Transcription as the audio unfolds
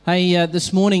Hey,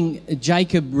 this morning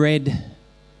Jacob read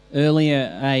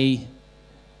earlier a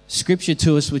scripture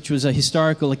to us, which was a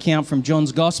historical account from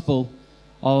John's Gospel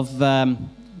of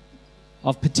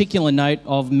particular note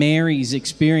of Mary's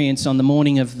experience on the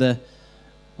morning of the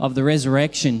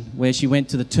resurrection, where she went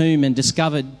to the tomb and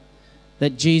discovered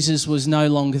that Jesus was no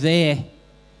longer there.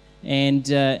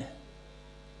 And on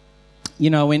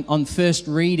first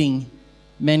reading,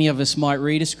 many of us might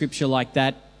read a scripture like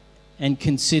that and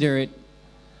consider it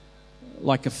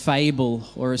like a fable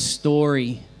or a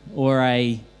story or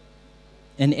an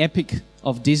epic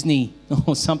of Disney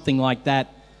or something like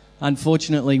that.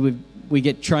 Unfortunately, we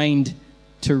get trained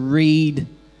to read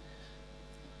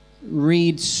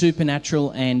supernatural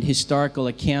and historical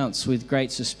accounts with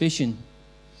great suspicion.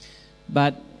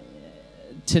 But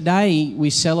today we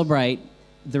celebrate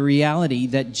the reality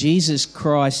that Jesus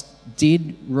Christ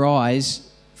did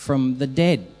rise from the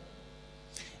dead.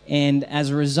 And as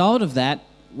a result of that,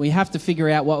 we have to figure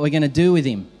out what we're going to do with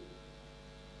him.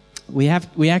 We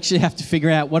actually have to figure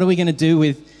out what are we going to do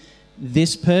with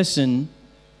this person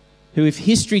who, if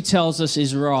history tells us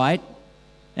is right,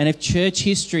 and if church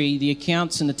history, the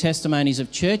accounts and the testimonies of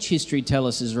church history tell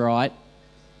us is right,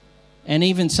 and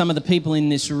even some of the people in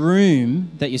this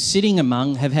room that you're sitting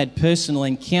among have had personal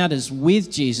encounters with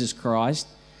Jesus Christ,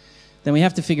 then we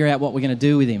have to figure out what we're going to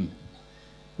do with him.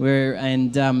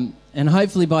 And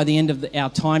hopefully by the end of our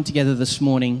time together this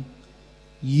morning,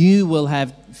 you will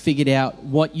have figured out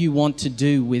what you want to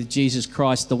do with Jesus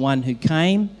Christ, the one who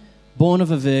came, born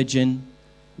of a virgin,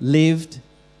 lived,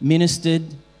 ministered,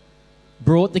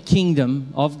 brought the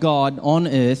kingdom of God on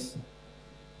earth,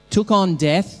 took on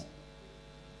death,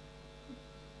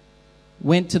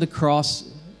 went to the cross,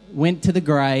 went to the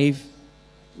grave,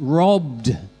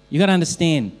 robbed. You got to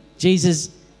understand, Jesus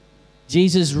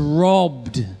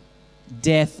robbed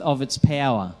death of its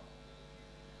power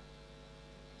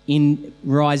in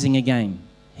rising again.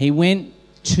 He went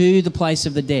to the place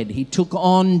of the dead. He took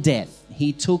on death.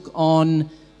 He took on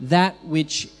that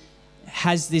which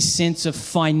has this sense of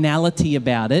finality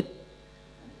about it.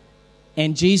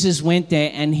 And Jesus went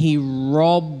there and he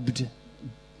robbed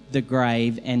the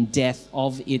grave and death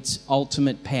of its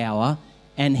ultimate power,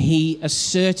 and he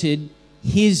asserted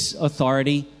his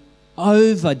authority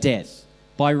over death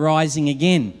by rising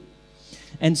again.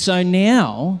 And so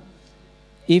now,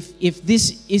 if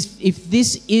this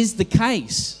is the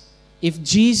case, if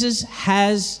Jesus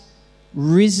has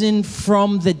risen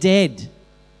from the dead,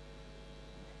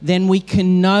 then we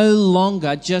can no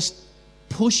longer just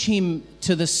push him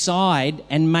to the side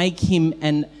and make him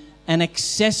an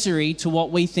accessory to what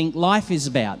we think life is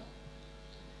about.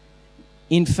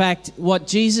 In fact, what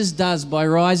Jesus does by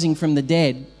rising from the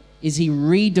dead is he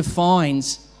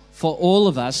redefines for all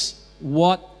of us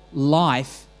what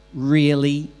life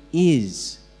really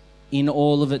is in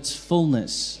all of its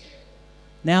fullness.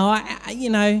 Now,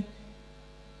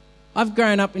 I've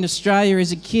grown up in Australia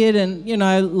as a kid, and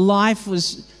life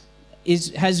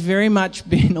has very much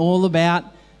been all about,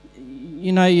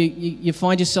 you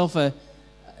find yourself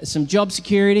some job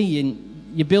security,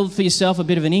 and you build for yourself a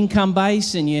bit of an income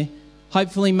base, and you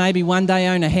hopefully maybe one day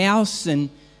own a house, and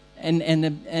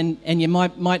you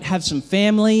might have some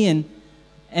family, and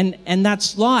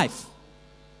that's life.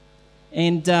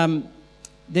 And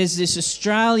there's this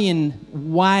Australian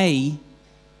way.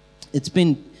 It's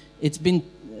been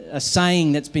a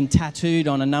saying that's been tattooed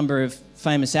on a number of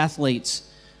famous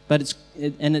athletes, but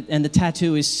the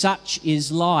tattoo is "Such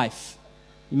is life."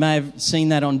 You may have seen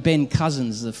that on Ben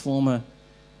Cousins, the former,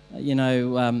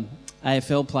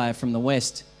 AFL player from the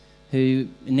West, who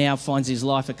now finds his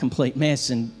life a complete mess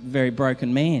and very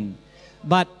broken man.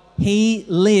 But he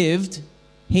lives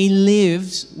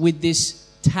with this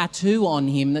tattoo on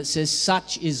him that says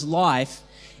 "Such is life,"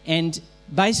 and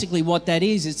basically what that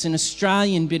is, it's an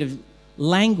Australian bit of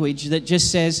language that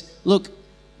just says, look,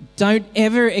 don't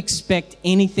ever expect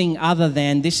anything other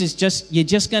than you're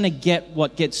just going to get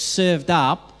what gets served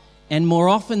up, and more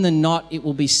often than not it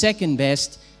will be second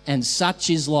best, and such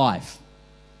is life.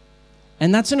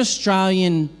 And that's an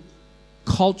Australian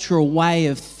cultural way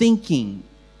of thinking,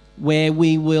 where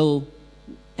we will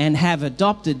and have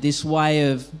adopted this way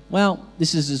of, well,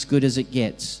 this is as good as it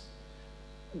gets.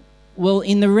 Well,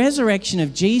 in the resurrection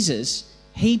of Jesus,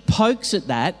 he pokes at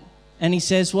that and he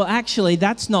says, well, actually,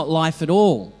 that's not life at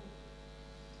all.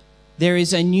 There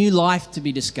is a new life to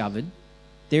be discovered.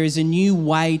 There is a new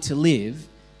way to live.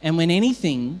 And when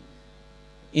anything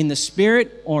in the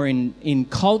spirit or in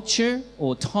culture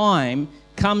or time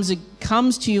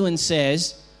comes to you and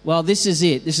says, well, this is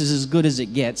it. This is as good as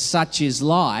it gets. Such is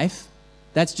life.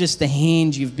 That's just the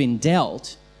hand you've been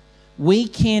dealt. We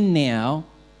can now,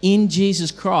 in Jesus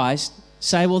Christ,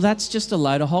 say, well, that's just a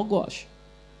load of hogwash.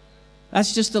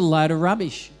 That's just a load of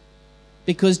rubbish.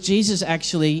 Because Jesus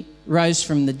actually rose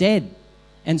from the dead.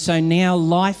 And so now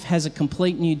life has a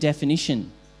complete new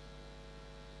definition.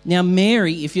 Now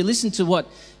Mary, if you listen to what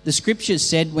the scriptures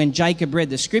said when Jacob read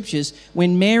the scriptures,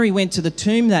 when Mary went to the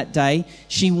tomb that day,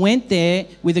 she went there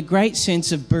with a great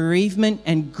sense of bereavement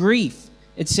and grief.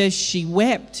 It says she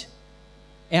wept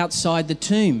outside the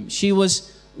tomb. She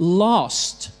was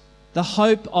lost the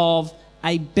hope of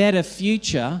a better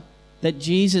future that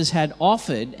Jesus had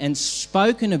offered and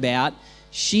spoken about.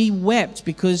 She wept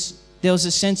because there was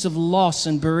a sense of loss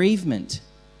and bereavement.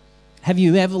 Have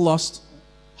you ever lost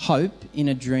hope in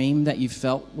a dream that you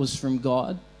felt was from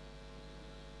God?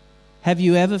 Have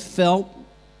you ever felt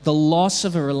the loss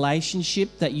of a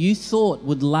relationship that you thought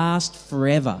would last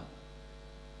forever,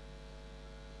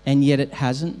 and yet it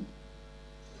hasn't?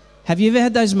 Have you ever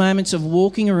had those moments of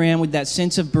walking around with that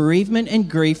sense of bereavement and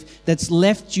grief that's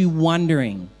left you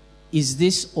wondering, is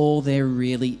this all there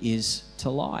really is to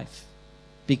life?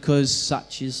 Because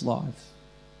such is life.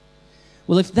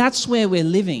 Well, if that's where we're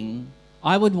living,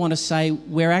 I would want to say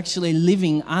we're actually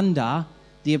living under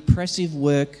the oppressive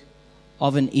work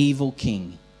of an evil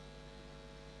king.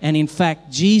 And in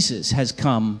fact, Jesus has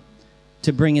come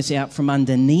to bring us out from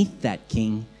underneath that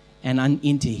king and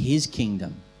into his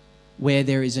kingdom, where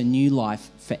there is a new life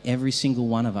for every single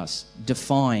one of us,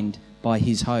 defined by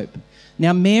his hope.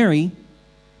 Now, Mary,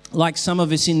 like some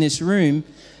of us in this room,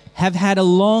 have had a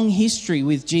long history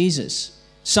with Jesus.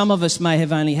 Some of us may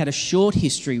have only had a short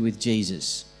history with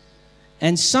Jesus.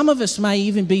 And some of us may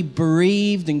even be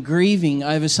bereaved and grieving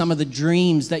over some of the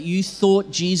dreams that you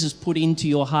thought Jesus put into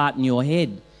your heart and your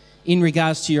head in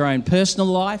regards to your own personal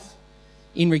life,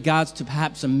 in regards to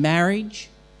perhaps a marriage,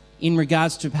 in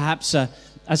regards to perhaps a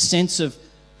sense of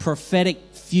prophetic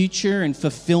future and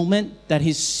fulfillment that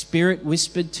his Spirit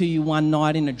whispered to you one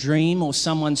night in a dream, or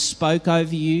someone spoke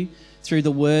over you through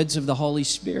the words of the Holy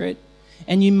Spirit.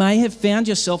 And you may have found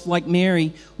yourself, like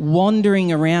Mary,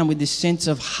 wandering around with this sense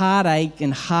of heartache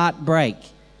and heartbreak.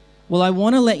 Well, I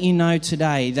want to let you know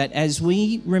today that as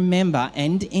we remember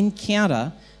and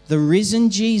encounter the risen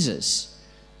Jesus,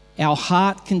 our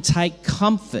heart can take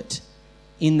comfort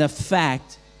in the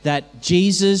fact that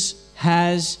Jesus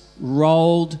has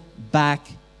rolled back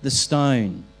the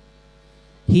stone.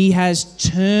 He has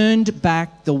turned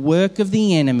back the work of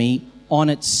the enemy on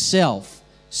itself,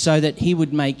 so that he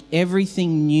would make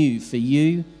everything new for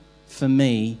you, for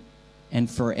me,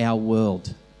 and for our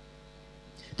world.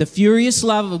 The furious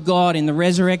love of God in the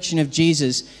resurrection of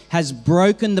Jesus has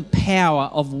broken the power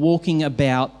of walking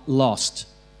about lost.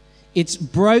 It's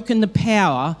broken the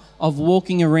power of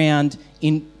walking around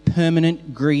in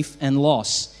permanent grief and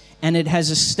loss. And it has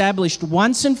established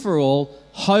once and for all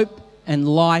hope and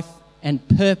life and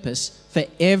purpose for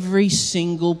every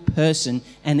single person,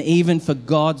 and even for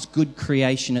God's good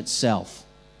creation itself.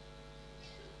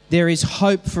 There is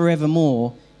hope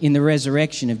forevermore in the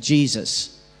resurrection of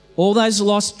Jesus. All those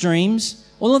lost dreams,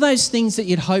 all of those things that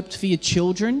you'd hoped for your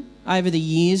children over the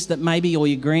years, that maybe, or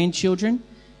your grandchildren,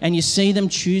 and you see them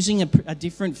choosing a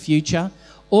different future,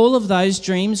 all of those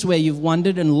dreams where you've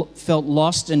wondered and felt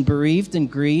lost and bereaved and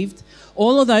grieved,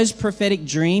 all of those prophetic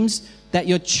dreams that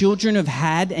your children have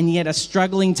had and yet are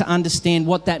struggling to understand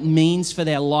what that means for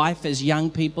their life as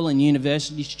young people and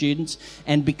university students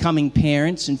and becoming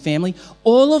parents and family.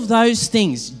 All of those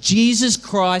things, Jesus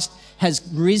Christ has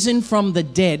risen from the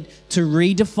dead to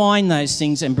redefine those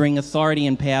things and bring authority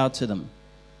and power to them.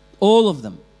 All of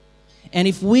them. And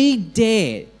if we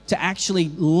dare to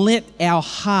actually let our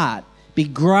heart be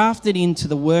grafted into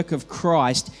the work of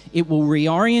Christ, it will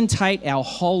reorientate our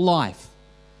whole life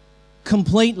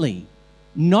completely.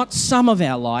 Not some of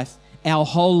our life, our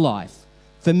whole life.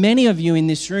 For many of you in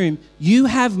this room, you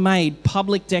have made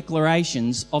public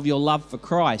declarations of your love for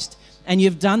Christ, and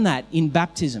you've done that in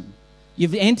baptism.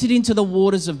 You've entered into the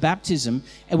waters of baptism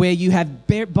where you have,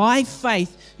 by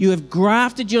faith, you have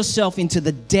grafted yourself into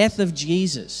the death of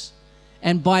Jesus.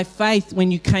 And by faith,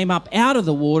 when you came up out of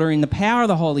the water in the power of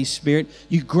the Holy Spirit,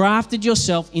 you grafted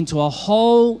yourself into a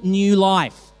whole new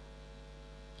life.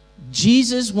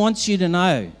 Jesus wants you to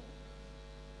know.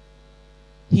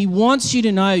 He wants you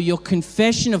to know your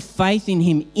confession of faith in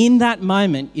him in that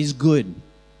moment is good.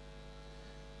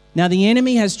 Now, the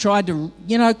enemy has tried to,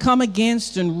 come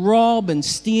against and rob and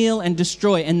steal and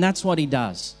destroy, and that's what he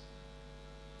does.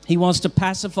 He wants to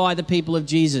pacify the people of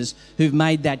Jesus who've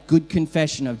made that good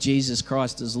confession of Jesus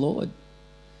Christ as Lord.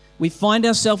 We find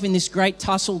ourselves in this great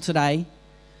tussle today,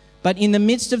 but in the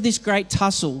midst of this great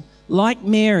tussle, like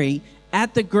Mary,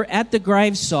 at the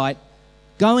gravesite,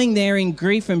 going there in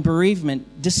grief and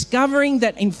bereavement, discovering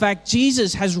that, in fact,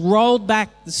 Jesus has rolled back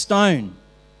the stone.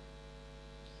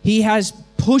 He has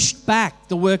pushed back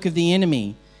the work of the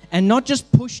enemy, and not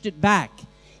just pushed it back,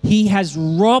 he has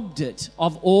robbed it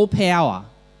of all power.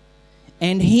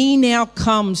 And he now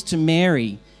comes to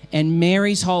Mary, and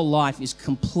Mary's whole life is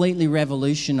completely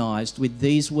revolutionized with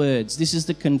these words. This is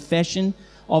the confession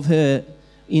of her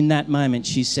in that moment.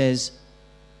 She says,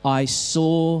 I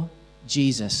saw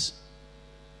Jesus.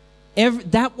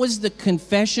 That was the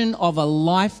confession of a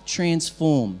life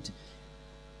transformed.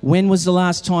 When was the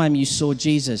last time you saw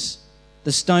Jesus?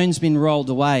 The stone's been rolled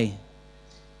away.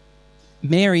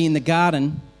 Mary in the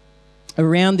garden,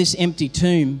 around this empty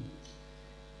tomb,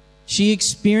 she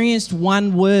experienced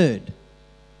one word.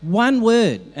 One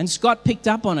word. And Scott picked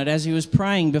up on it as he was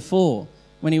praying before,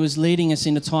 when he was leading us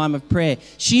in a time of prayer.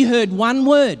 She heard one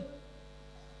word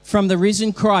from the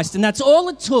risen Christ, and that's all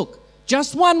it took.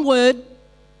 Just one word.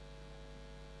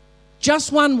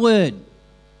 Just one word.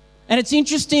 And it's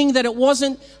interesting that it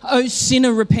wasn't, oh,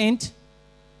 sinner, repent.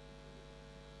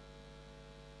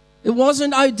 It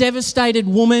wasn't, oh, devastated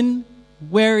woman,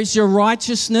 where is your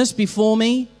righteousness before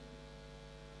me?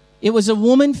 It was a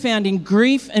woman found in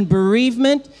grief and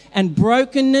bereavement and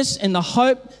brokenness and the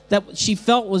hope that she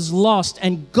felt was lost.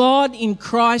 And God in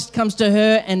Christ comes to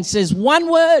her and says one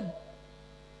word.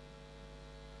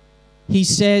 He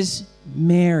says,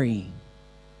 Mary.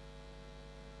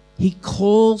 He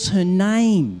calls her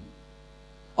name.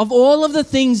 Of all of the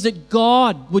things that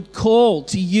God would call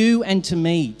to you and to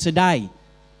me today,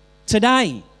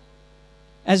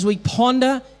 as we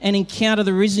ponder and encounter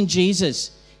the risen Jesus,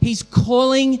 he's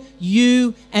calling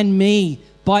you and me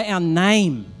by our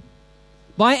name.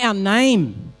 By our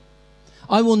name.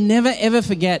 I will never, ever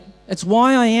forget. It's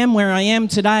why I am where I am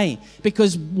today.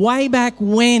 Because way back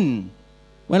when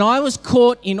I was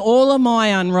caught in all of my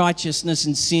unrighteousness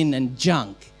and sin and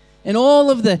junk, and all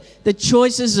of the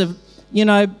choices of,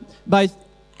 both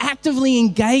actively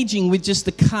engaging with just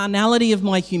the carnality of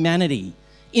my humanity.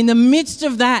 In the midst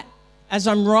of that, as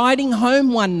I'm riding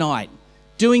home one night,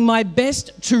 doing my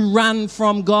best to run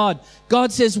from God,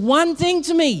 God says one thing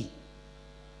to me.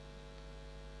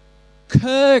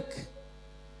 Kirk.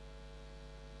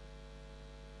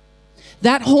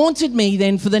 That haunted me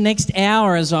then for the next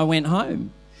hour as I went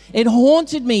home. It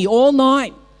haunted me all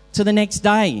night to the next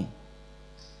day.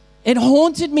 It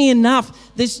haunted me enough,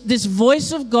 this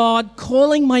voice of God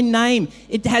calling my name.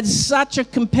 It had such a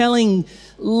compelling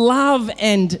love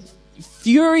and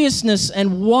furiousness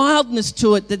and wildness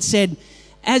to it that said,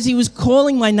 as he was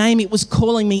calling my name, it was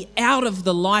calling me out of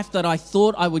the life that I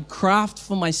thought I would craft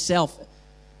for myself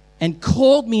and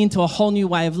called me into a whole new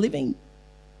way of living.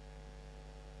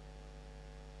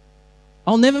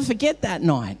 I'll never forget that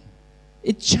night.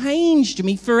 It changed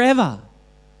me forever.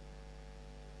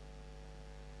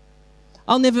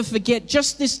 I'll never forget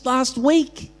just this last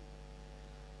week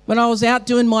when I was out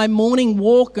doing my morning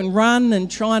walk and run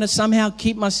and trying to somehow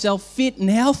keep myself fit and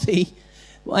healthy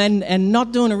and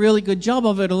not doing a really good job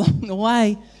of it along the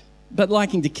way, but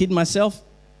liking to kid myself.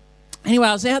 Anyway,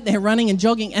 I was out there running and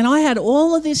jogging, and I had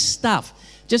all of this stuff,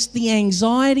 just the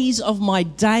anxieties of my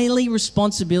daily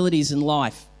responsibilities in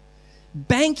life,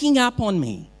 banking up on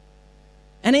me.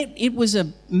 And it was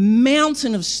a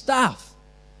mountain of stuff.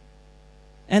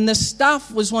 And the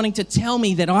stuff was wanting to tell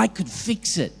me that I could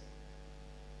fix it.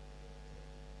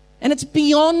 And it's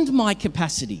beyond my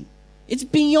capacity. It's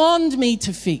beyond me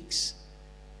to fix.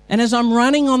 And as I'm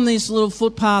running on this little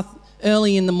footpath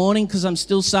early in the morning, because I'm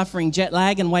still suffering jet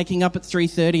lag and waking up at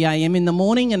 3:30 a.m. in the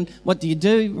morning, and what do you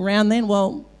do around then?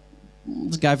 Well,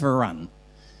 let's go for a run.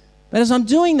 But as I'm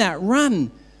doing that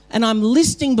run and I'm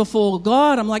listing before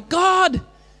God, I'm like, God,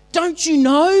 don't you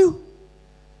know?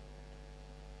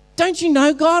 Don't you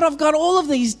know, God, I've got all of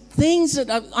these things that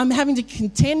I'm having to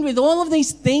contend with, all of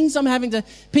these things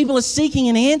people are seeking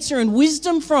an answer and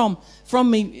wisdom from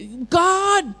me.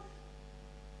 God!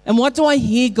 And what do I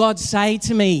hear God say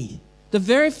to me? The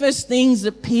very first things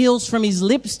that peels from his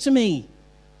lips to me.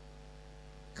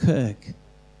 Kirk.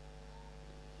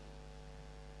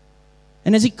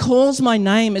 And as he calls my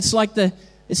name, it's like the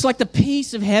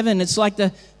peace of heaven. It's like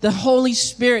the Holy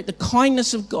Spirit, the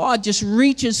kindness of God just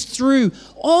reaches through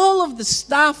all of the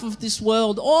stuff of this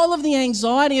world, all of the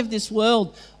anxiety of this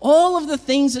world, all of the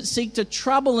things that seek to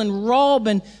trouble and rob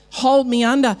and hold me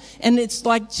under. And it's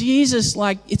like Jesus,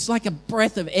 it's like a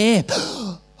breath of air.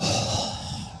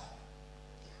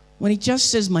 When he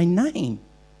just says my name.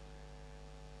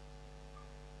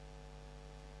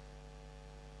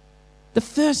 The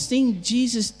first thing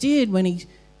Jesus did when he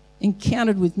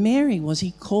encountered with Mary was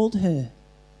he called her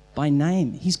by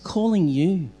name. He's calling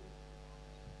you.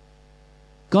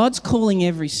 God's calling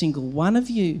every single one of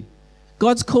you.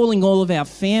 God's calling all of our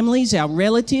families, our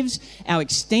relatives, our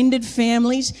extended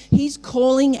families. He's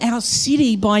calling our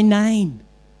city by name.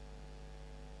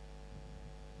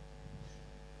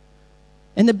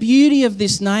 And the beauty of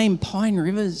this name, Pine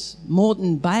Rivers,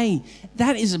 Moreton Bay,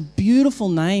 that is a beautiful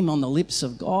name on the lips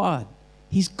of God.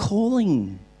 He's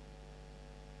calling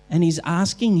and He's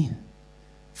asking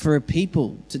for a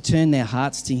people to turn their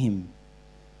hearts to Him.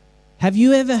 Have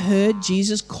you ever heard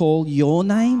Jesus call your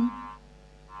name?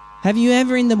 Have you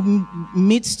ever, in the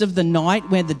midst of the night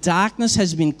where the darkness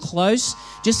has been close,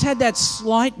 just had that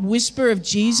slight whisper of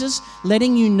Jesus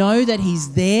letting you know that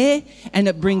He's there, and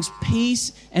it brings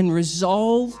peace and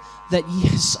resolve that,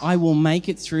 yes, I will make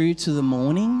it through to the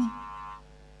morning?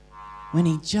 When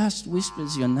He just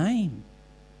whispers your name.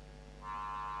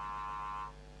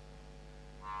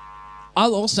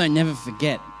 I'll also never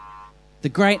forget the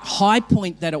great high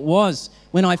point that it was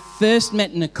when I first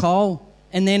met Nicole,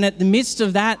 and then at the midst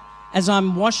of that, as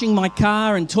I'm washing my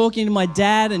car and talking to my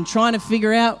dad and trying to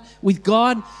figure out with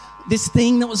God this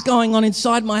thing that was going on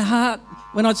inside my heart,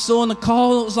 when I saw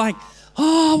Nicole, it was like,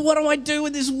 oh, what do I do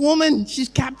with this woman? She's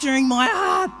capturing my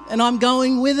heart and I'm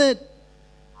going with it.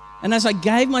 And as I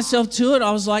gave myself to it,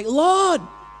 I was like, Lord,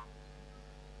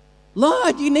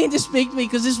 you need to speak to me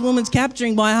because this woman's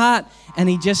capturing my heart. And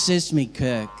He just says to me,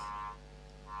 Kirk.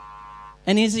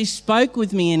 And as He spoke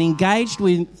with me and engaged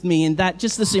with me in that,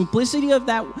 just the simplicity of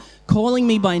that, calling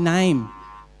me by name,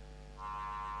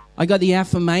 I got the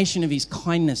affirmation of His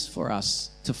kindness for us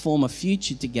to form a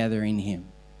future together in Him.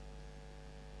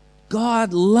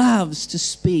 God loves to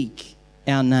speak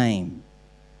our name.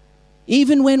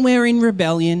 Even when we're in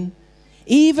rebellion,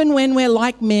 even when we're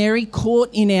like Mary, caught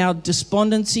in our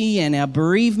despondency and our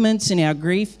bereavements and our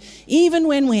grief, even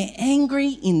when we're angry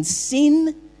in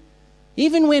sin,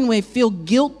 even when we feel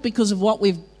guilt because of what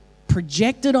we've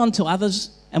projected onto others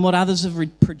and what others have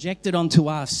projected onto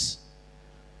us,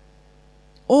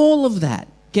 all of that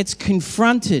gets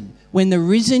confronted when the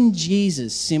risen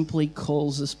Jesus simply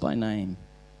calls us by name.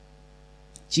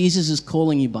 Jesus is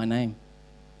calling you by name.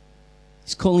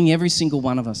 He's calling every single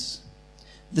one of us.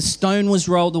 The stone was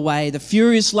rolled away. The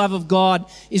furious love of God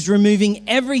is removing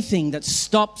everything that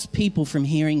stops people from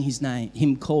hearing His name,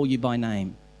 Him call you by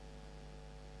name.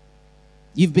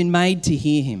 You've been made to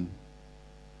hear Him.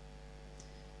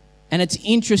 And it's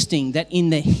interesting that in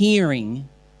the hearing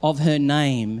of her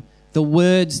name, the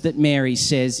words that Mary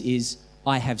says is,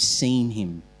 I have seen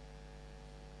Him.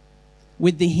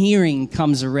 With the hearing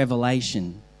comes a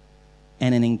revelation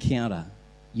and an encounter.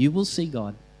 You will see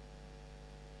God.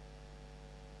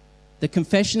 The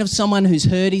confession of someone who's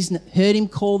heard Him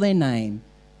call their name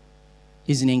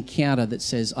is an encounter that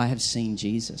says, I have seen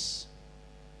Jesus.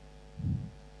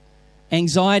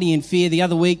 Anxiety and fear. The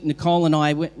other week, Nicole and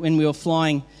I, when we were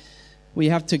flying,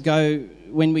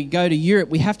 when we go to Europe,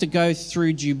 we have to go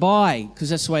through Dubai because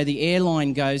that's the way the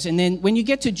airline goes. And then when you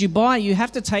get to Dubai, you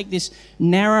have to take this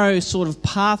narrow sort of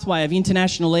pathway of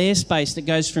international airspace that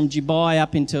goes from Dubai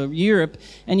up into Europe.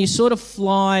 And you sort of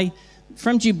fly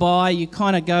from Dubai, you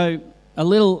kind of go a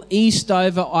little east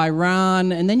over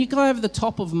Iran, and then you go over the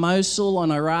top of Mosul on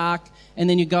Iraq, and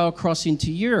then you go across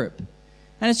into Europe.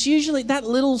 And it's usually, that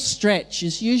little stretch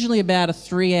is usually about a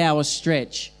 3-hour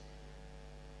stretch.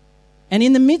 And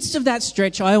in the midst of that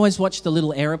stretch, I always watch the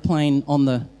little aeroplane on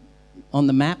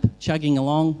the map chugging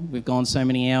along. We've gone so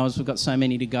many hours, we've got so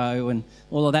many to go, and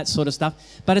all of that sort of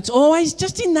stuff. But it's always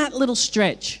just in that little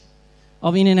stretch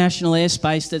of international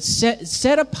airspace that's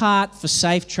set apart for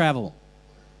safe travel.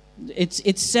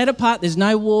 It's set apart. There's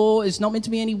no war. There's not meant to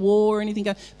be any war or anything.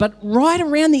 But right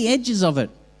around the edges of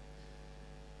it,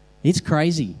 it's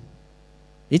crazy.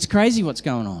 It's crazy what's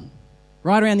going on.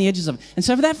 Right around the edges of it. And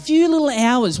so for that few little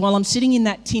hours while I'm sitting in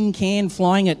that tin can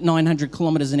flying at 900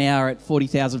 kilometres an hour at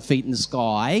 40,000 feet in the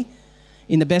sky,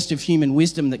 in the best of human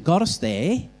wisdom that got us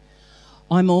there,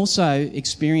 I'm also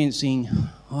experiencing,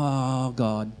 oh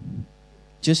God,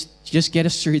 just get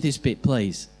us through this bit,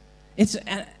 please.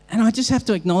 And I just have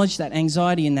to acknowledge that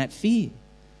anxiety and that fear.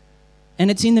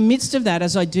 And it's in the midst of that,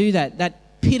 as I do that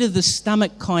pit of the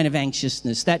stomach kind of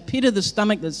anxiousness, that pit of the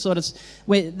stomach that sort of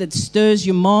that stirs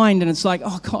your mind, and it's like,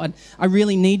 oh God, I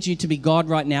really need you to be God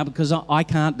right now because I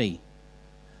can't be.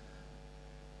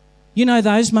 You know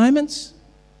those moments?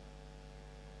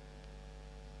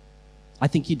 I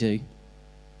think you do.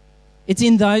 It's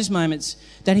in those moments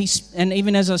that and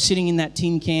even as I was sitting in that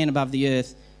tin can above the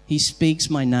earth, He speaks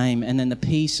my name, and then the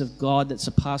peace of God that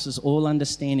surpasses all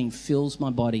understanding fills my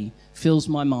body, fills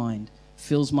my mind,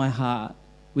 fills my heart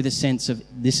with a sense of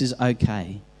this is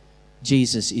okay.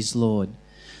 Jesus is Lord.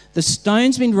 The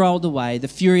stone's been rolled away. The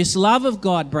furious love of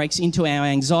God breaks into our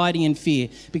anxiety and fear.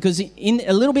 Because in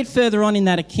a little bit further on in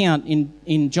that account,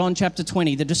 in John chapter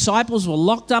 20, the disciples were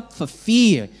locked up for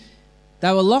fear.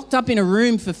 They were locked up in a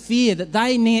room for fear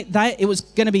that it was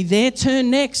going to be their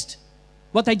turn next.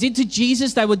 What they did to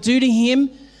Jesus, they would do to him.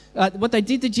 What they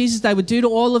did to Jesus, they would do to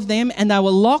all of them. And they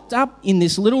were locked up in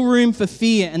this little room for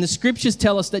fear. And the scriptures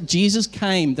tell us that Jesus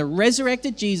came, the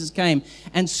resurrected Jesus came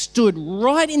and stood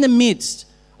right in the midst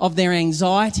of their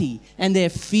anxiety and their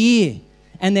fear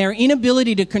and their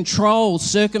inability to control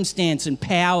circumstance and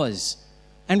powers.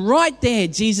 And right there,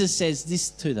 Jesus says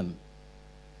this to them: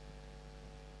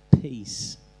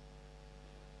 peace.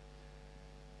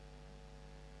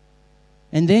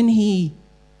 And then he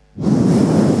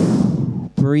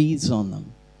breathes on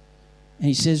them and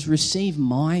he says, receive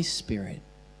my spirit.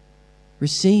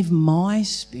 Receive my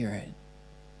spirit.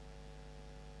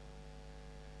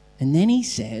 And then he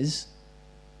says,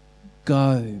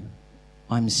 go,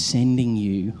 I'm sending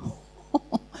you.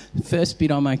 First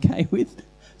bit I'm okay with.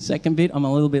 Second bit, I'm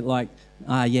a little bit like,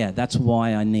 yeah, that's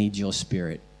why I need your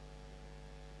spirit.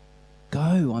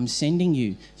 Go, I'm sending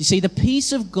you. You see, the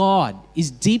peace of God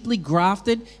is deeply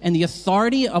grafted, and the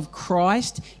authority of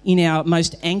Christ in our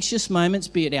most anxious moments,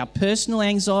 be it our personal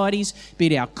anxieties, be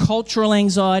it our cultural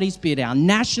anxieties, be it our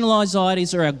national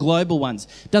anxieties or our global ones.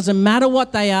 Doesn't matter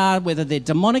what they are, whether they're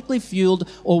demonically fueled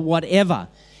or whatever.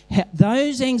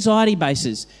 Those anxiety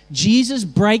bases, Jesus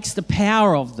breaks the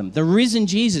power of them. The risen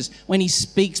Jesus, when he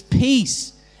speaks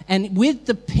peace, and with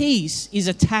the peace is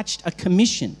attached a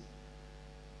commission.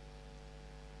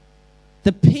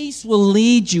 The peace will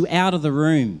lead you out of the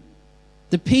room.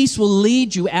 The peace will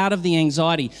lead you out of the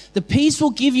anxiety. The peace will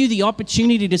give you the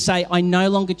opportunity to say, I no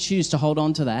longer choose to hold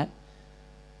on to that.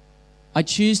 I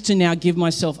choose to now give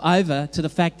myself over to the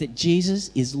fact that Jesus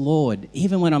is Lord.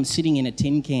 Even when I'm sitting in a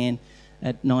tin can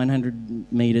at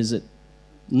 900 meters, at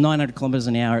 900 kilometers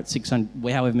an hour, at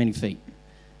 600, however many feet.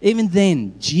 Even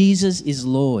then, Jesus is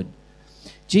Lord.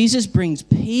 Jesus brings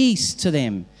peace to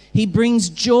them. He brings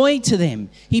joy to them.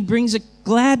 He brings a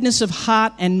gladness of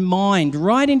heart and mind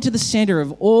right into the center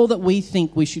of all that we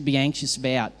think we should be anxious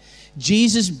about.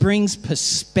 Jesus brings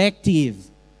perspective.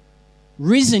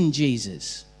 Risen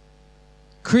Jesus.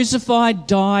 Crucified,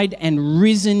 died, and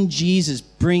risen Jesus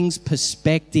brings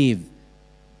perspective.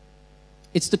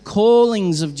 It's the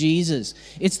callings of Jesus.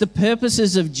 It's the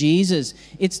purposes of Jesus.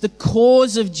 It's the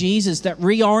cause of Jesus that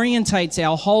reorientates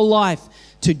our whole life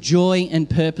to joy and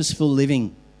purposeful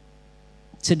living.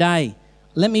 Today,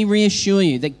 let me reassure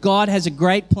you that God has a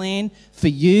great plan for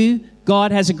you.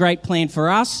 God has a great plan for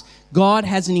us. God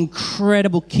has an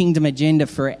incredible kingdom agenda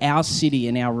for our city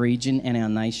and our region and our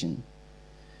nation.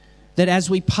 That as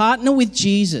we partner with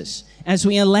Jesus, as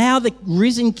we allow the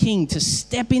risen King to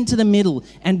step into the middle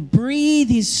and breathe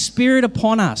his Spirit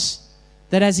upon us,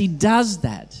 that as he does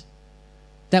that,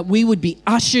 that we would be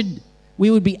ushered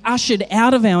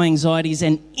out of our anxieties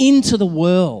and into the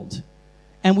world.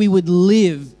 And we would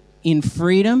live in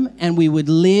freedom, and we would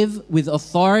live with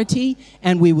authority,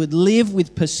 and we would live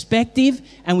with perspective,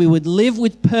 and we would live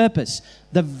with purpose.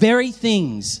 The very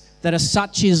things that a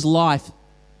such is life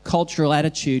cultural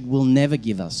attitude will never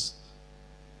give us.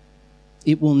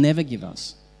 It will never give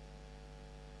us.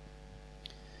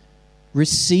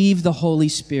 Receive the Holy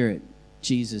Spirit,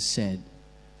 Jesus said.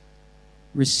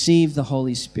 Receive the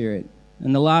Holy Spirit.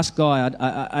 And the last guy,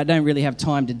 I don't really have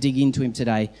time to dig into him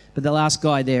today, but the last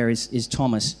guy there is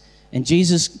Thomas. And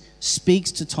Jesus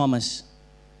speaks to Thomas.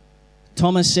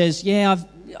 Thomas says, yeah,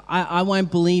 I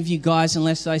won't believe you guys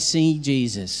unless I see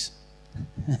Jesus.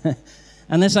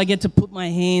 Unless I get to put my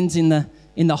hands in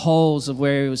the holes of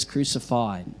where he was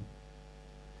crucified.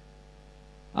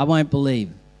 I won't believe.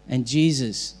 And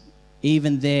Jesus,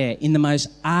 even there, in the most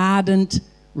ardent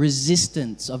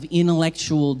resistance of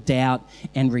intellectual doubt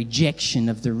and rejection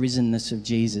of the risenness of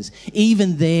Jesus.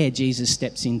 Even there, Jesus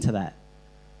steps into that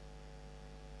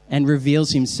and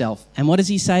reveals himself. And what does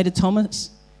he say to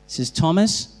Thomas? He says,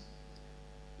 Thomas,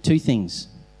 two things.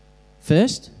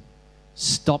 First,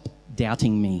 stop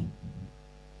doubting me.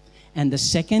 And the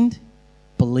second,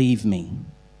 believe me.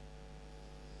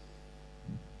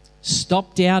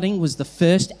 Stop doubting was the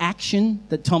first action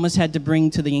that Thomas had to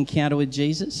bring to the encounter with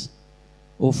Jesus,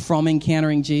 or from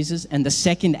encountering Jesus. And the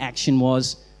second action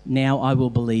was, now I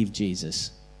will believe Jesus.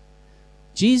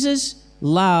 Jesus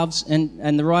loves,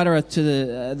 and the writer to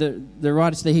the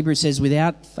writer to the Hebrews says,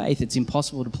 without faith it's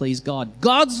impossible to please God.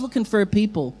 God's looking for a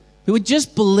people who would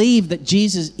just believe that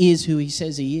Jesus is who he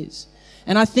says he is.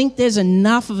 And I think there's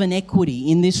enough of an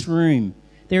equity in this room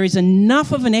There is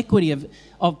enough of an equity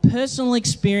of personal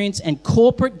experience and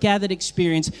corporate gathered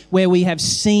experience where we have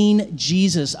seen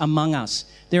Jesus among us.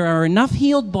 There are enough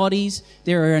healed bodies.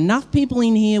 There are enough people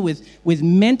in here with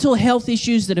mental health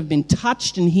issues that have been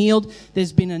touched and healed.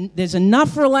 There's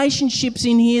enough relationships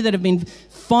in here that have been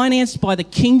financed by the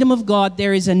kingdom of God.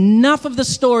 There is enough of the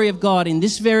story of God in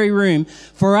this very room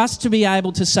for us to be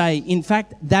able to say, in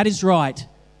fact, that is right.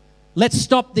 Let's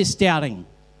stop this doubting.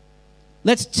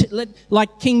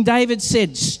 Like King David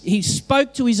said, he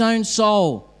spoke to his own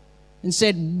soul and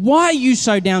said, why are you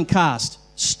so downcast?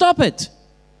 Stop it.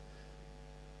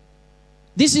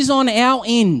 This is on our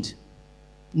end,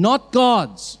 not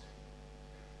God's.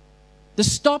 The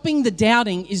stopping the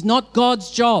doubting is not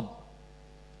God's job.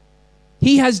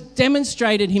 He has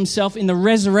demonstrated himself in the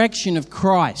resurrection of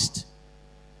Christ.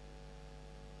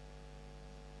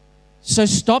 So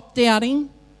stop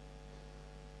doubting.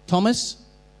 Thomas,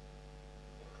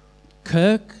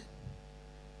 Kirk,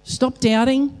 stop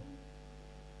doubting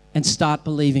and start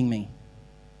believing me.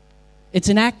 It's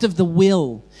an act of the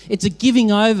will. It's a giving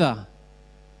over.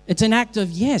 It's an act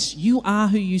of, yes, you are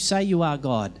who you say you are,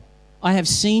 God. I have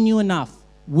seen you enough.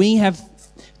 We have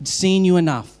seen you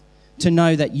enough to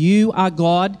know that you are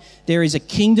God. There is a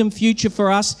kingdom future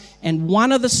for us. And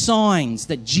one of the signs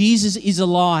that Jesus is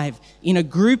alive in a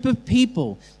group of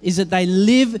people is that they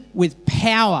live with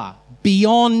power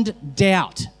beyond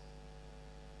doubt.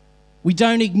 We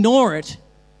don't ignore it,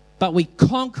 but we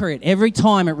conquer it every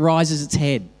time it rises its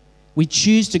head. We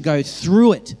choose to go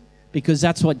through it because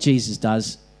that's what Jesus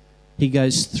does. He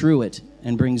goes through it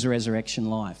and brings resurrection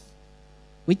life.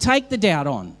 We take the doubt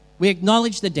on. We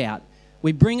acknowledge the doubt.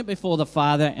 We bring it before the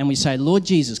Father and we say, Lord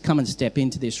Jesus, come and step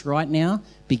into this right now.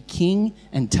 Be king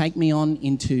and take me on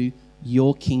into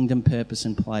your kingdom purpose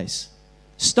and place.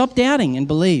 Stop doubting and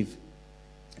believe.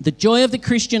 The joy of the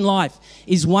Christian life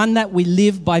is one that we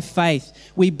live by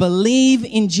faith. We believe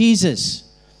in Jesus.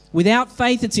 Without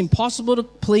faith, it's impossible to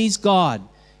please God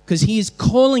because he is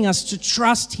calling us to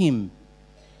trust him,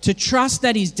 to trust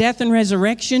that his death and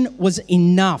resurrection was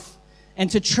enough, and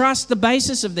to trust the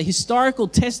basis of the historical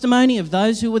testimony of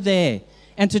those who were there,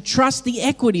 and to trust the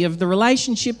equity of the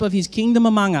relationship of his kingdom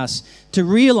among us, to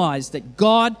realize that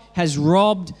God has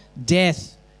robbed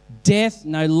death. Death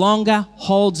no longer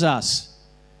holds us.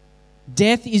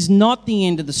 Death is not the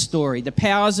end of the story. The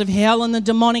powers of hell and the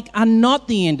demonic are not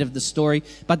the end of the story,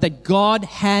 but that God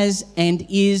has and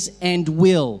is and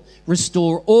will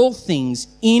restore all things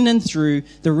in and through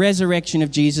the resurrection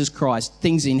of Jesus Christ.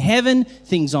 Things in heaven,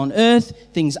 things on earth,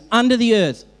 things under the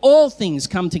earth. All things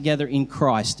come together in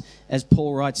Christ, as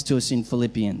Paul writes to us in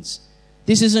Philippians.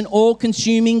 This is an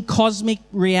all-consuming cosmic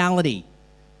reality,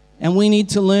 and we need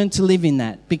to learn to live in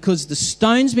that because the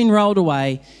stone's been rolled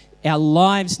away. Our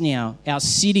lives now, our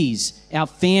cities, our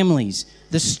families,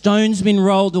 the stone's been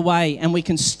rolled away and we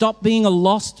can stop being a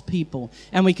lost people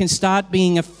and we can start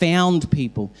being a found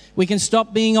people. We can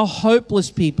stop being a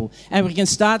hopeless people and we can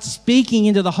start speaking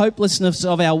into the hopelessness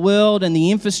of our world and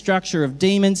the infrastructure of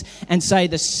demons and say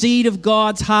the seed of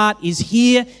God's heart is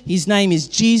here. His name is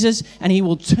Jesus, and he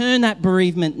will turn that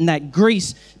bereavement and that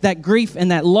grief and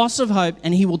that loss of hope,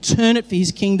 and he will turn it for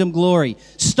his kingdom glory.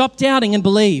 Stop doubting and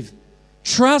believe.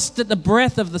 Trust that the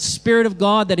breath of the Spirit of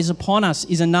God that is upon us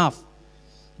is enough.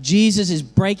 Jesus is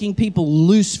breaking people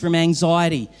loose from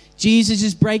anxiety. Jesus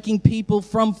is breaking people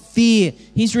from fear.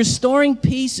 He's restoring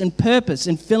peace and purpose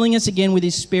and filling us again with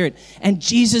his Spirit. And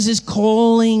Jesus is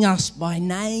calling us by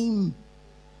name,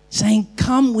 saying,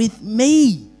 come with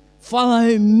me,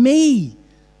 follow me,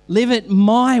 live it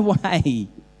my way.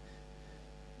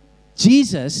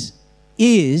 Jesus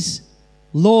is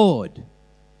Lord.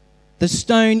 The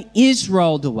stone is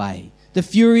rolled away. The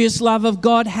furious love of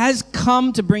God has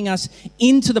come to bring us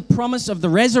into the promise of the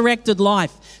resurrected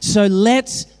life. So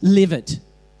let's live it.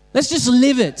 Let's just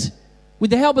live it. With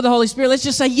the help of the Holy Spirit, let's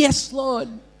just say, yes, Lord.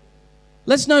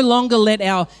 Let's no longer let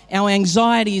our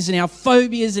anxieties and our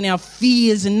phobias and our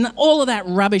fears and all of that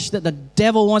rubbish that the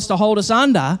devil wants to hold us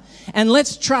under, and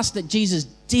let's trust that Jesus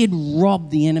did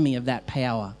rob the enemy of that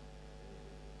power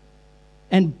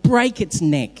and break its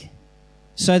neck,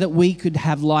 so that we could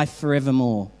have life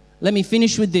forevermore. Let me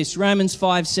finish with this. Romans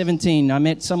 5:17. I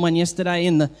met someone yesterday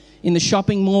in the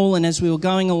shopping mall, and as we were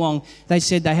going along, they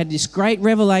said they had this great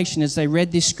revelation as they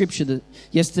read this scripture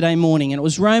yesterday morning. And it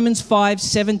was Romans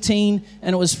 5:17,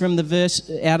 and it was from the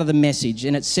verse out of the Message.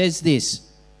 And it says this: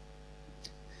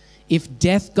 if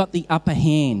death got the upper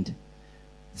hand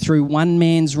through one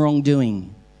man's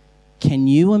wrongdoing, can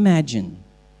you imagine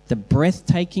the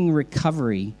breathtaking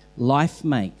recovery life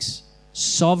makes,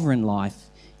 sovereign life,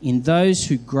 in those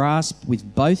who grasp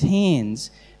with both hands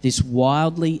this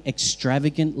wildly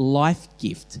extravagant life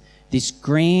gift, this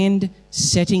grand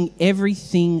setting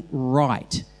everything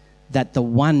right that the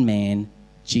one man,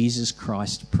 Jesus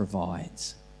Christ,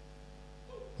 provides.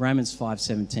 Romans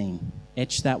 5:17.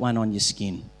 Etch that one on your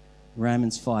skin.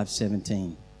 Romans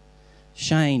 5:17.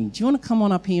 Shane, do you want to come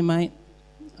on up here, mate?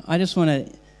 I just want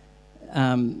to...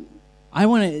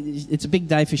 it's a big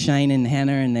day for Shane and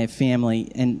Hannah and their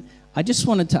family, and I just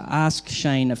wanted to ask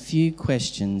Shane a few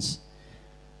questions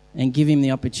and give him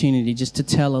the opportunity just to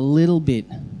tell a little bit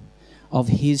of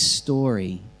his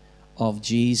story of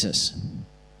Jesus.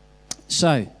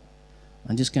 So,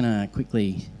 I'm just going to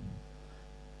quickly...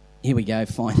 Here we go,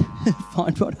 find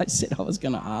what I said I was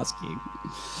going to ask you.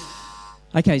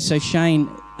 Okay, so Shane,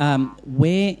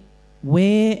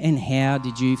 where and how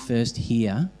did you first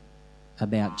hear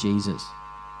about Jesus?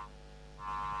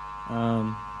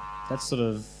 That's sort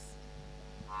of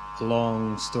a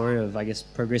long story of, I guess,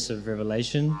 progressive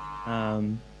revelation. I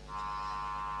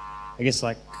guess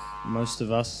like most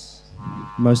of us,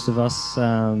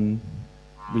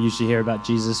 we usually hear about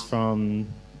Jesus from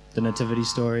the nativity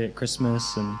story at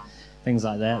Christmas and things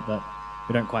like that, but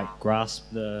we don't quite grasp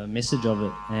the message of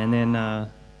it. And then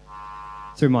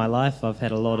through my life, I've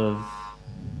had a lot of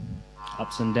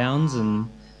ups and downs and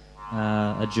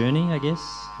a journey, I guess.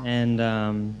 And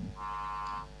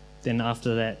then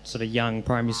after that sort of young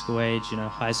primary school age,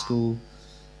 high school,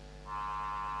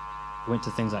 went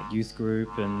to things like youth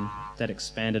group, and that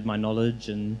expanded my knowledge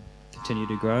and continued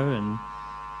to grow.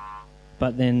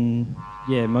 But then,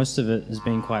 most of it has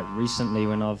been quite recently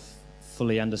when I've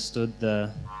fully understood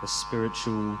the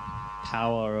spiritual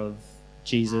power of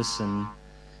Jesus, and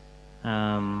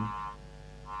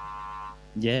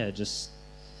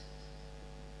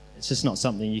it's just not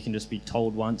something you can just be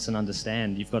told once and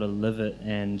understand. You've got to live it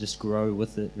and just grow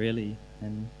with it, really.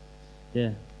 And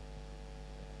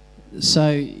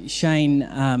So Shane,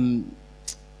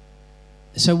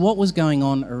 so what was going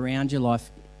on around your life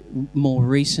more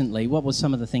recently? What were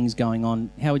some of the things going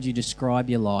on? How would you describe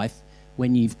your life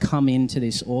when you've come into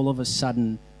this all of a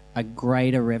sudden a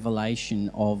greater revelation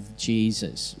of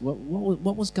Jesus?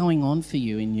 What was going on for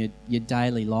you in your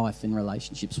daily life and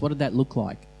relationships? What did that look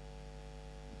like?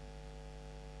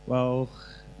 Well,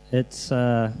 it's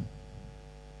I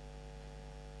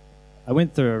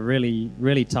went through a really,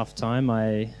 really tough time.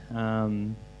 I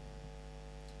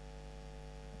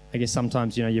guess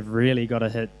sometimes, you've really got to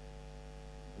hit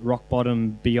rock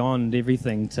bottom beyond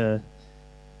everything to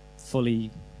fully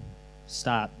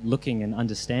start looking and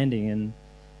understanding.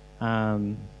 And I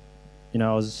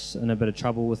was in a bit of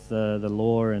trouble with the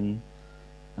law, and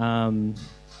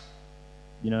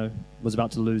was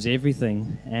about to lose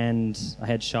everything. And I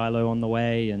had Shiloh on the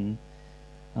way, and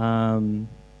I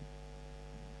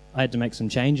had to make some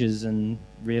changes and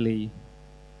really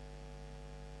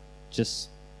just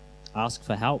ask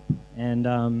for help.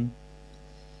 And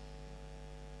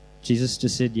Jesus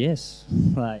just said yes.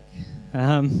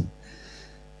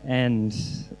 And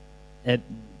it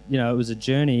was a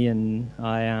journey, and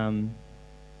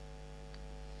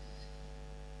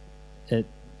it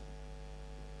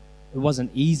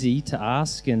wasn't easy to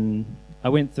ask, and I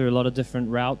went through a lot of different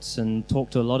routes and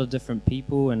talked to a lot of different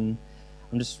people, and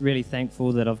I'm just really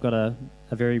thankful that I've got a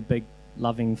very big,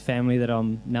 loving family that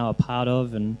I'm now a part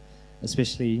of, and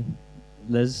especially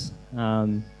Liz.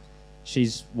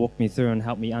 She's walked me through and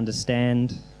helped me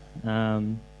understand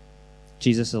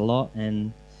Jesus a lot,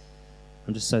 and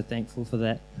I'm just so thankful for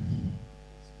that.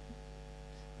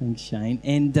 Thanks, Shane.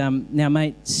 And now,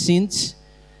 mate, since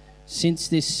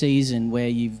this season where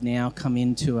you've now come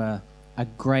into a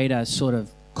greater sort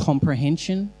of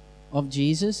comprehension of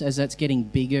Jesus, as that's getting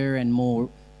bigger and more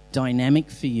dynamic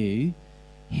for you,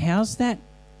 how's that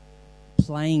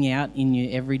playing out in your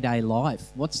everyday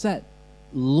life? What's that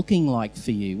looking like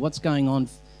for you? What's going on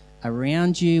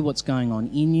around you? What's going on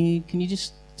in you? Can you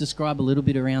just describe a little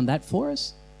bit around that for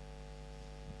us?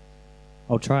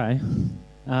 I'll try.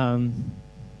 Well,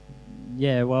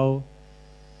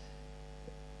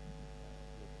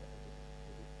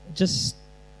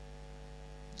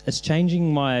 it's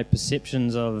changing my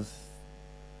perceptions of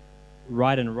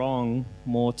right and wrong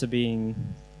more to being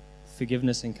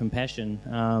forgiveness and compassion.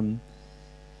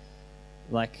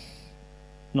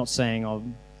 Not saying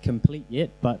I'm complete yet,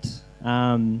 but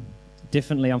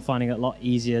definitely I'm finding it a lot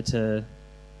easier to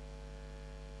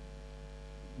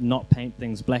not paint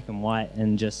things black and white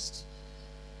and just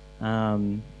not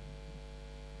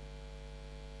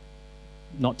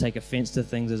take offense to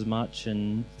things as much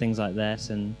and things like that.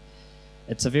 And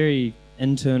it's a very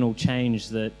internal change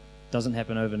that doesn't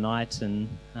happen overnight, and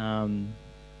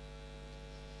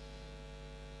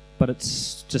but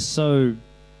it's just so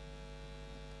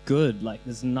good. Like,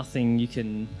 there's nothing you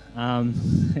can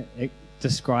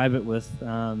describe it with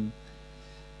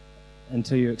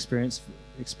until you experience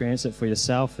it for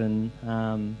yourself. And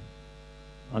I'm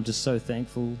just so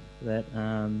thankful that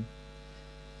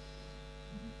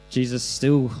Jesus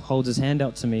still holds his hand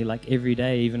out to me, like, every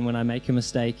day, even when I make a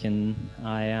mistake, and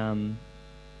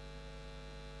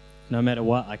no matter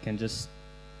what, I can just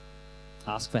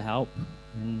ask for help,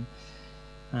 and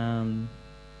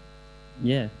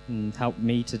and help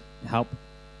me to help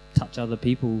touch other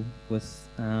people with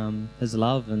his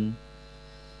love. And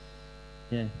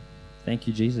thank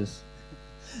you, Jesus.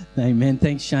 Amen.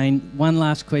 Thanks, Shane. One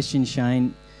last question,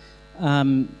 Shane.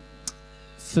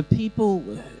 For people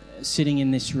sitting in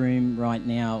this room right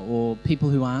now, or people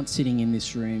who aren't sitting in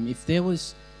this room, if there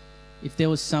was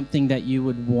something that you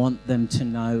would want them to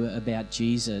know about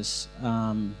Jesus,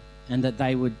 and that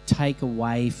they would take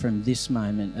away from this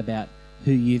moment about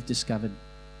who you've discovered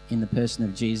in the person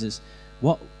of Jesus,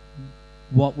 what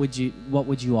would you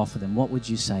offer them? What would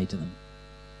you say to them?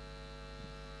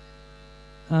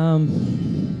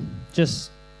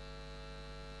 Just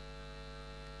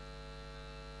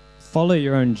follow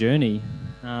your own journey.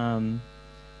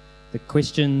 The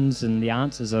questions and the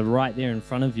answers are right there in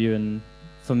front of you, and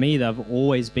for me, they've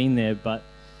always been there, but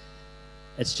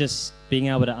it's just being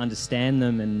able to understand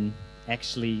them and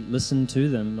actually listen to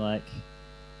them. Like,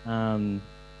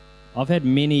 I've had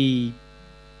many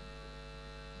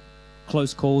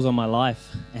close calls on my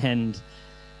life, and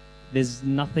there's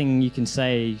nothing you can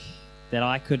say that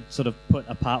I could sort of put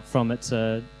apart from it's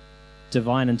a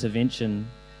divine intervention.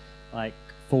 Like,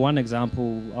 for one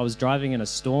example, I was driving in a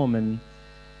storm, and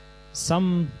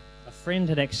a friend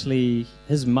had actually,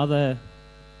 his mother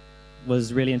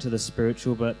was really into the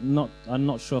spiritual, but I'm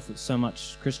not sure if it's so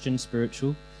much Christian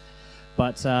spiritual,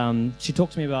 but she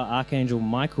talked to me about Archangel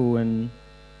Michael, and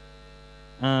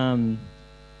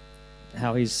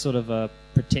how he's sort of a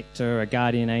protector, a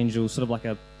guardian angel, sort of like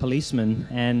a policeman.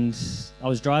 And I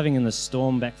was driving in the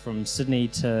storm back from Sydney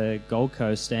to Gold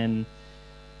Coast, and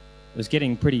it was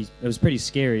pretty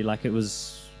scary. Like, it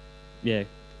was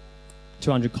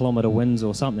 200-kilometer winds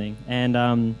or something. And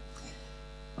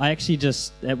I actually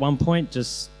just, at one point,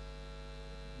 just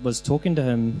was talking to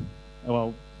him.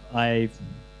 Well, I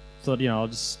thought, I'll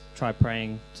just try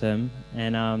praying to him.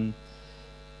 And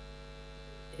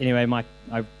anyway,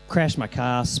 I crashed my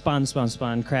car, spun,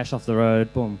 crashed off the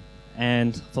road, boom.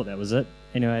 And I thought that was it.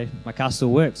 Anyway, my car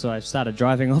still worked, so I started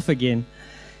driving off again.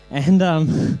 And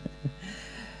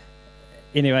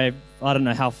anyway, I don't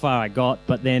know how far I got,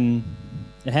 but then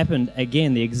it happened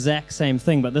again, the exact same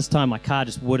thing, but this time my car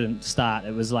just wouldn't start.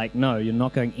 It was like, no, you're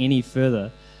not going any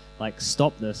further. Like,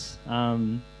 stop this.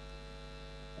 And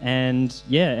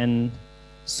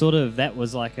sort of that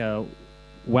was like a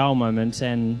wow moment.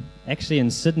 And actually in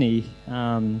Sydney,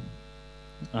 I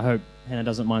hope Hannah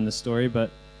doesn't mind the story, but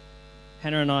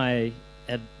Hannah and I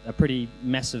had a pretty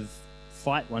massive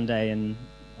fight one day, and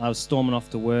I was storming off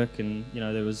to work, and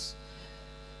there was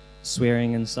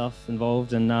swearing and stuff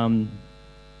involved, and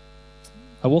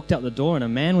I walked out the door, and a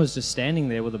man was just standing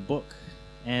there with a book.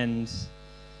 And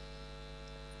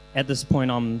at this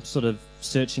point, I'm sort of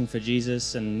searching for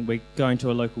Jesus, and we're going to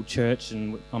a local church,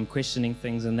 and I'm questioning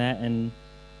things and that. And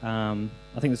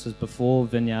I think this was before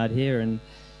Vineyard here. And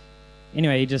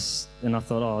anyway, and I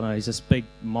thought, oh no, he's this big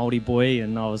Māori boy.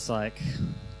 And I was like,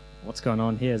 what's going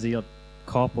on here? Is he a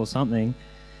cop or something?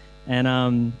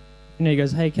 And he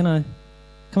goes, hey, can I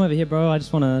come over here, bro? I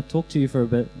just want to talk to you for a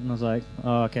bit. And I was like,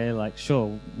 oh, okay, like,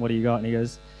 sure, what do you got? And he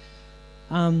goes,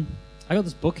 I got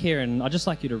this book here, and I'd just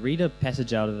like you to read a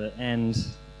passage out of it. And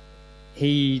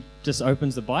he just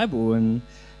opens the Bible and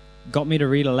got me to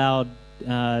read aloud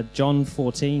John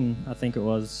 14, I think it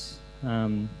was.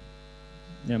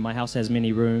 My house has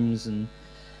many rooms, and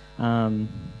I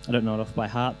don't know it off by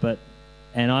heart,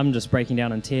 and I'm just breaking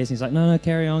down in tears. And he's like, no,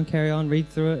 carry on, read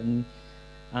through it. And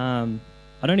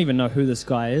I don't even know who this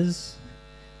guy is.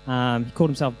 He called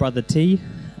himself Brother T.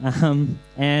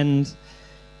 And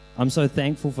I'm so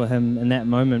thankful for him in that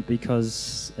moment,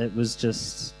 because it was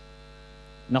just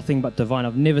nothing but divine.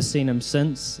 I've never seen him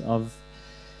since.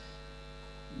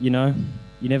 You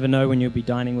never know when you'll be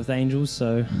dining with angels.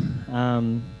 So I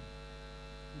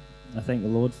thank the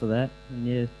Lord for that. And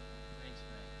yeah.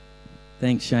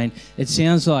 Thanks, Shane. It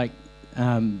sounds like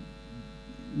in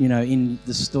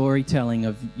the storytelling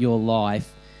of your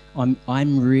life,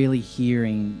 I'm really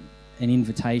hearing an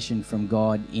invitation from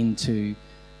God into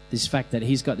this fact that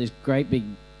He's got this great big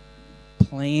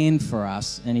plan for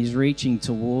us, and He's reaching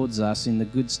towards us in the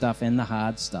good stuff and the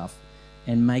hard stuff,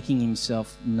 and making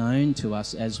Himself known to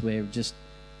us as we're just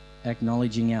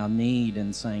acknowledging our need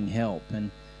and saying help.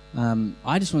 And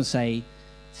I just want to say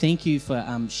thank you for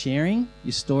sharing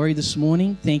your story this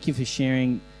morning. Thank you for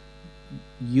sharing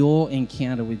your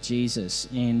encounter with Jesus.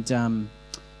 And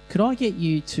could I get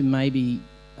you to maybe,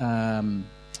 I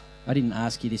didn't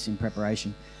ask you this in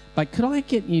preparation, but could I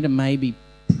get you to maybe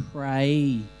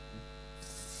pray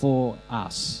for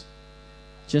us?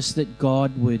 Just that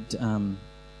God would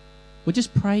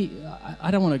just pray.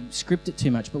 I don't want to script it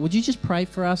too much, but would you just pray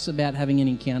for us about having an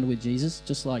encounter with Jesus,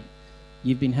 just like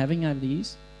you've been having over the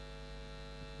years?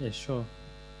 Yeah, sure.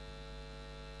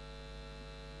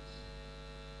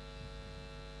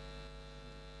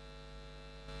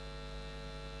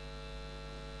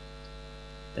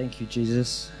 Thank you,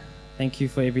 Jesus. Thank you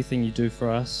for everything you do for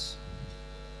us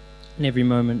in every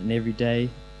moment and every day.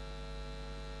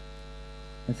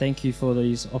 And thank you for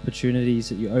these opportunities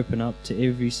that you open up to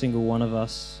every single one of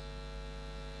us.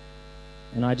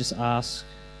 And I just ask,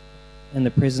 in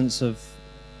the presence of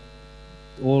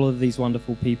all of these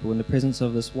wonderful people, in the presence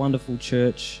of this wonderful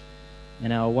church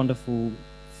and our wonderful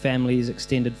families,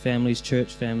 extended families,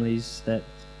 church families, that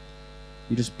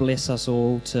you just bless us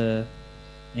all to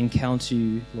encounter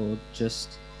you, Lord, just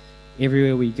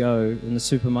everywhere we go, in the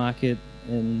supermarket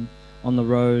and on the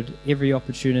road, every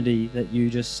opportunity that you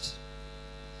just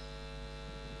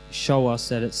show us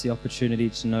that it's the opportunity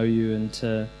to know you and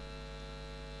to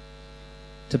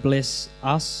bless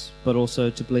us, but also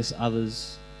to bless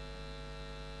others.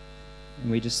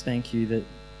 And we just thank you that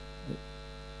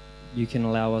you can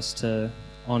allow us to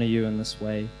honor you in this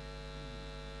way.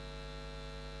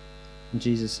 In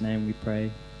Jesus' name we pray.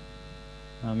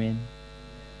 Amen.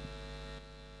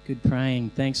 Good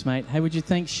praying. Thanks, mate. Hey, would you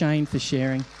thank Shane for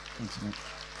sharing? Thanks, mate.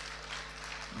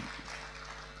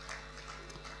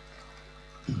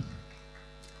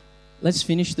 Let's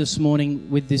finish this morning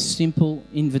with this simple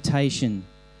invitation.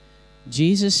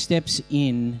 Jesus steps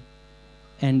in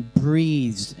and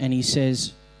breathes, and he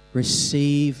says,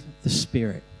 receive the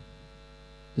Spirit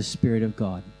of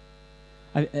God.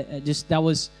 That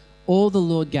was all the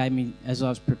Lord gave me as I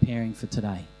was preparing for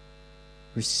today.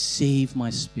 Receive my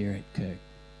spirit, Kirk.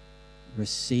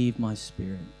 Receive my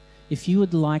spirit. If you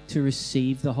would like to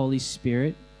receive the Holy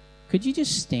Spirit, could you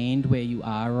just stand where you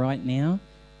are right now?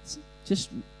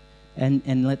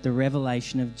 And let the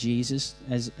revelation of Jesus,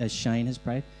 as Shane has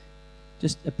prayed,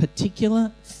 just a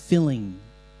particular filling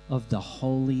of the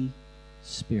Holy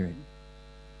Spirit.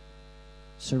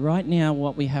 So right now,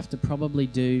 what we have to probably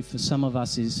do for some of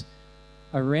us is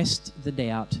arrest the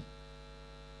doubt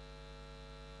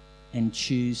and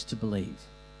choose to believe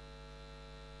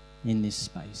in this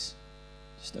space.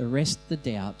 Just arrest the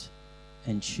doubt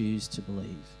and choose to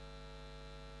believe.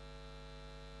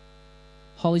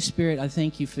 Holy Spirit, I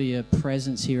thank you for your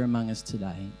presence here among us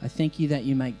today. I thank you that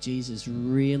you make Jesus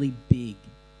really big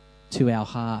to our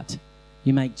heart.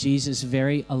 You make Jesus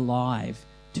very alive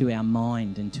to our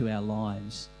mind and to our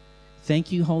lives.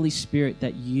 Thank you, Holy Spirit,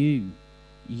 that you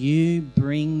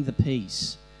bring the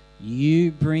peace.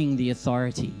 You bring the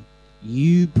authority.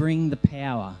 You bring the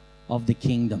power of the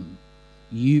kingdom.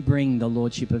 You bring the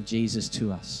Lordship of Jesus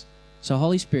to us. So,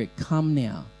 Holy Spirit, come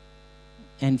now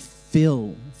and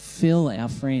fill our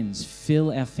friends,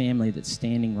 fill our family that's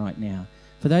standing right now.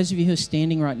 For those of you who are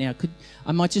standing right now,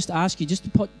 I might just ask you just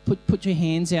to put your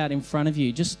hands out in front of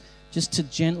you, just to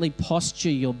gently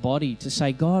posture your body to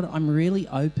say, God, I'm really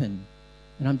open,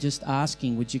 and I'm just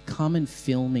asking, would you come and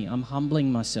fill me? I'm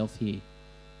humbling myself here.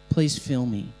 Please fill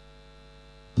me.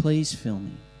 Please fill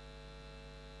me.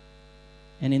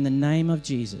 And in the name of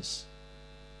Jesus,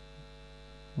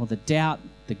 well, the doubt,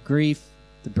 the grief,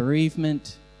 the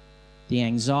bereavement, the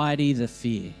anxiety, the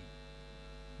fear,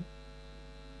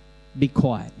 be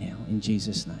quiet now in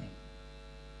Jesus' name.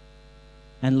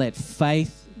 And let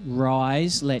faith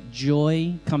rise, let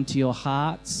joy come to your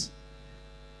hearts,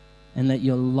 and let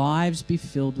your lives be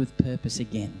filled with purpose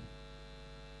again.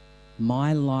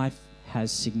 My life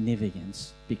has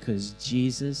significance because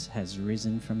Jesus has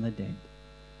risen from the dead.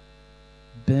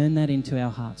 Burn that into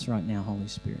our hearts right now, Holy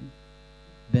Spirit.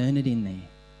 Burn it in there.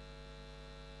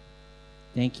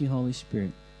 Thank you, Holy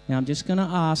Spirit. Now I'm just going to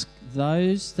ask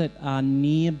those that are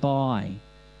nearby,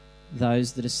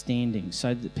 those that are standing,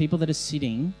 so the people that are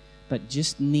sitting, but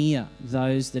just near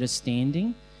those that are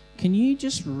standing, can you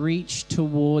just reach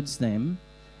towards them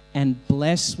and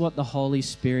bless what the Holy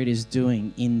Spirit is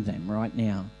doing in them right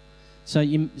now? So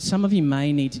some of you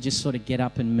may need to just sort of get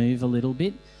up and move a little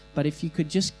bit, but if you could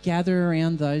just gather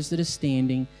around those that are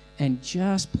standing and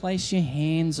just place your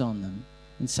hands on them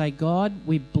and say, God,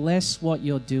 we bless what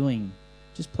you're doing.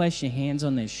 Just place your hands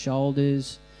on their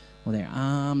shoulders or their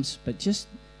arms,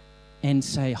 and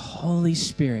say, Holy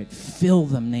Spirit, fill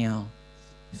them now.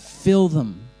 Fill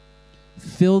them.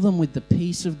 Fill them with the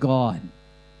peace of God.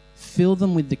 Fill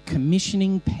them with the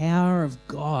commissioning power of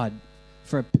God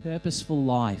for a purposeful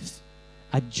life,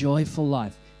 a joyful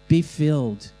life. Be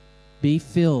filled. Be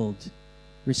filled.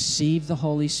 Receive the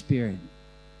Holy Spirit.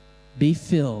 Be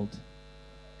filled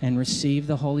and receive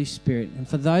the Holy Spirit. And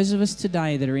for those of us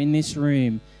today that are in this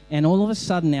room and all of a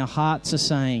sudden our hearts are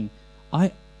saying,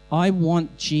 I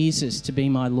want Jesus to be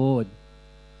my Lord.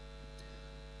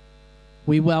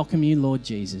 We welcome you, Lord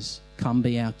Jesus. Come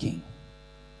be our King.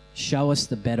 Show us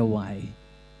the better way,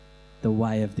 the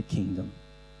way of the kingdom.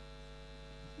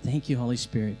 Thank you, Holy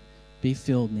Spirit. Be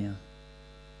filled now.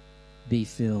 Be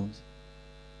filled.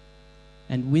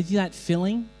 And with that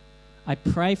filling, I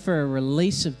pray for a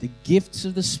release of the gifts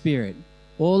of the Spirit.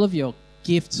 All of your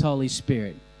gifts, Holy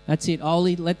Spirit. That's it.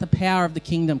 Holy, let the power of the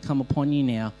kingdom come upon you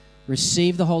now.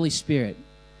 Receive the Holy Spirit.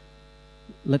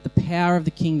 Let the power of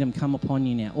the kingdom come upon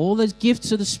you now. All those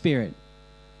gifts of the Spirit.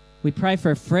 We pray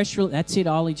for a fresh... That's it,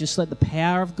 Holy. Just let the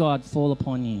power of God fall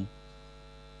upon you.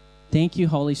 Thank you,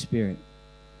 Holy Spirit.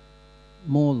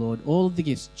 More, Lord. All of the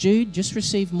gifts. Jude, just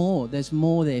receive more. There's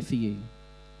more there for you.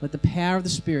 Let the power of the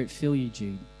Spirit fill you,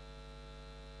 Jude.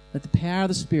 Let the power of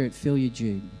the Spirit fill you,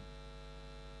 Jude.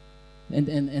 And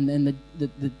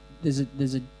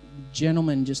there's a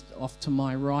gentleman just off to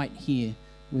my right here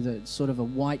with a sort of a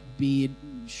white beard,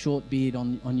 short beard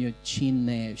on your chin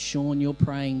there. Sean, you're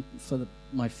praying for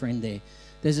my friend there.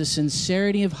 There's a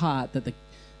sincerity of heart that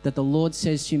the Lord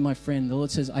says to you, my friend. The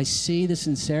Lord says, I see the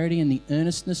sincerity and the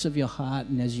earnestness of your heart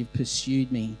and as you've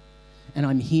pursued me, and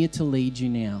I'm here to lead you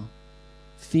now.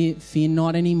 Fear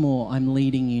not anymore. I'm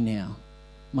leading you now.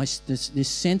 This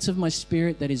sense of my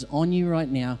Spirit that is on you right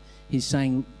now, He's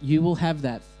saying, you will have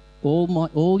that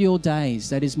all your days.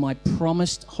 That is my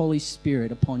promised Holy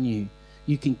Spirit upon you.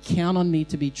 You can count on me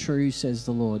to be true, says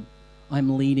the Lord.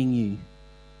 I'm leading you.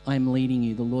 I'm leading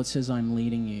you. The Lord says, I'm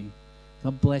leading you.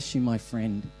 God bless you, my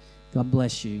friend. God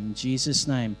bless you. In Jesus'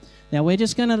 name. Now, we're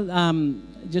just going to,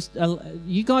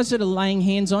 you guys that are laying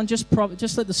hands on, just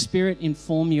let the Spirit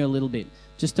inform you a little bit.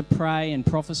 Just to pray and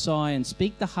prophesy and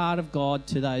speak the heart of God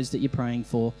to those that you're praying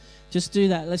for. Just do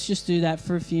that. Let's just do that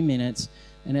for a few minutes.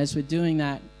 And as we're doing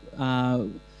that,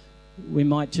 we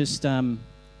might just... going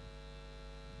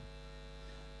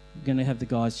to have the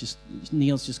guys just...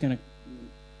 Neil's just going to...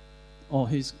 Oh,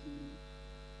 who's...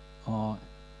 Oh...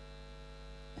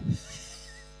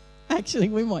 Actually,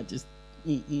 we might just...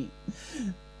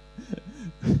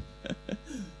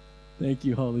 Thank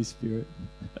you, Holy Spirit.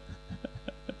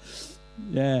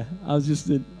 Yeah, I just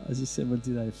said we'll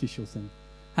do that official thing.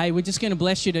 Hey, we're just going to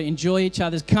bless you to enjoy each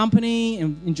other's company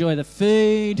and enjoy the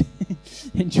food,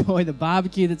 enjoy the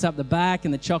barbecue that's up the back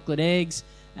and the chocolate eggs.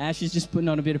 Ash is just putting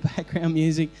on a bit of background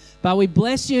music. But we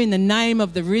bless you in the name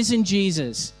of the risen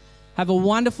Jesus. Have a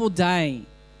wonderful day.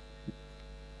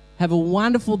 Have a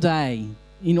wonderful day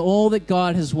in all that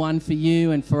God has won for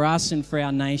you and for us and for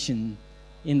our nation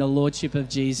in the Lordship of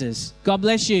Jesus. God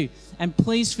bless you. And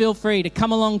please feel free to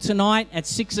come along tonight at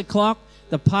 6 o'clock.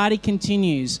 The party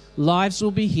continues. Lives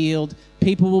will be healed.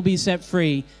 People will be set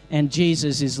free. And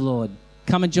Jesus is Lord.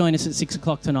 Come and join us at 6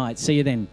 o'clock tonight. See you then.